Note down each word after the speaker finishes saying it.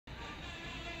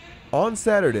On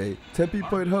Saturday, Tempe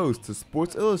played host to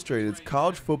Sports Illustrated's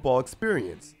college football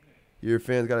experience. Here,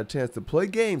 fans got a chance to play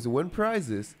games and win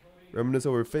prizes, reminisce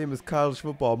over famous college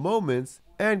football moments,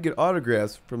 and get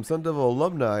autographs from Sun Devil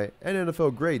alumni and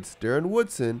NFL greats Darren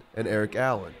Woodson and Eric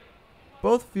Allen.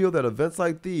 Both feel that events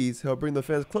like these help bring the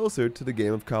fans closer to the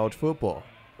game of college football.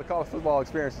 The college football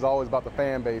experience is always about the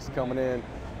fan base coming in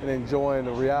and enjoying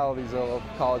the realities of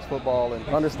college football and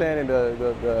understanding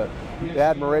the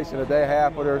admiration that they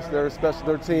have for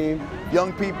their team.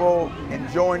 Young people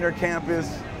enjoying their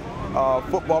campus,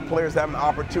 football players having the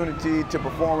opportunity to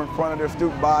perform in front of their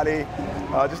student body.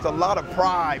 Just a lot of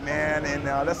pride, man, and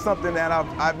that's something that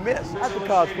I've missed. At the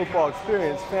college football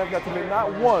experience, fans got to meet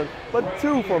not one, but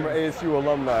two former ASU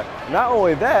alumni. Not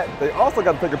only that, they also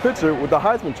got to take a picture with the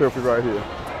Heisman Trophy right here.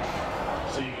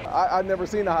 I've never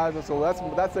seen the Heisman, so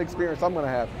that's the experience I'm going to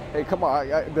have. Hey, come on,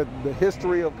 the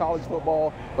history of college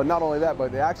football, but not only that,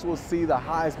 but to actually see the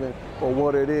Heisman for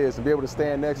what it is and be able to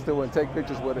stand next to it and take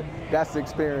pictures with it, that's the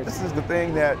experience. This is the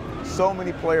thing that so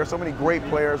many players, so many great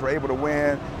players were able to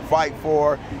win, fight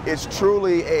for. It's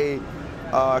truly a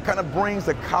kind of brings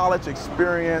the college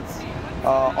experience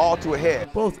all to a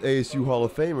head. Both ASU Hall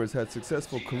of Famers had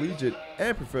successful collegiate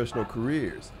and professional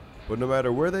careers, but no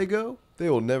matter where they go, they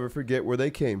will never forget where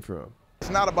they came from. It's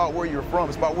not about where you're from,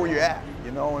 it's about where you're at, you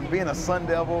know, and being a Sun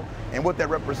Devil and what that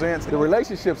represents. The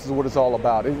relationships is what it's all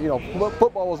about. You know,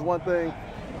 football was one thing,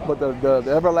 but the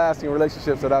everlasting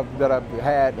relationships that I've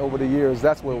had over the years,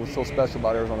 that's what was so special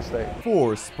about Arizona State.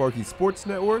 For Sparky Sports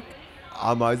Network,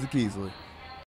 I'm Isaac Easley.